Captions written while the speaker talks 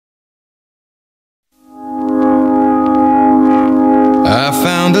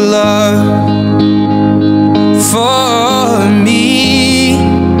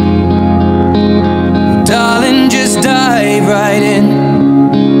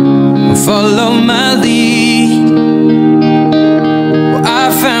follow my lead. Well, I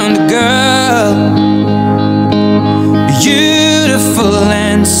found a girl, beautiful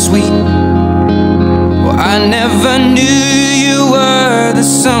and sweet. Well, I never knew you were the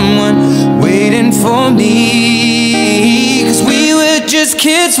someone waiting for me. 'Cause we were just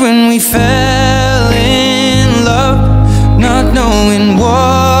kids when we fell in love, not knowing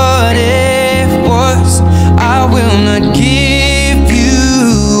what it was. I will not give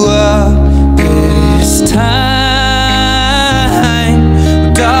you up this time.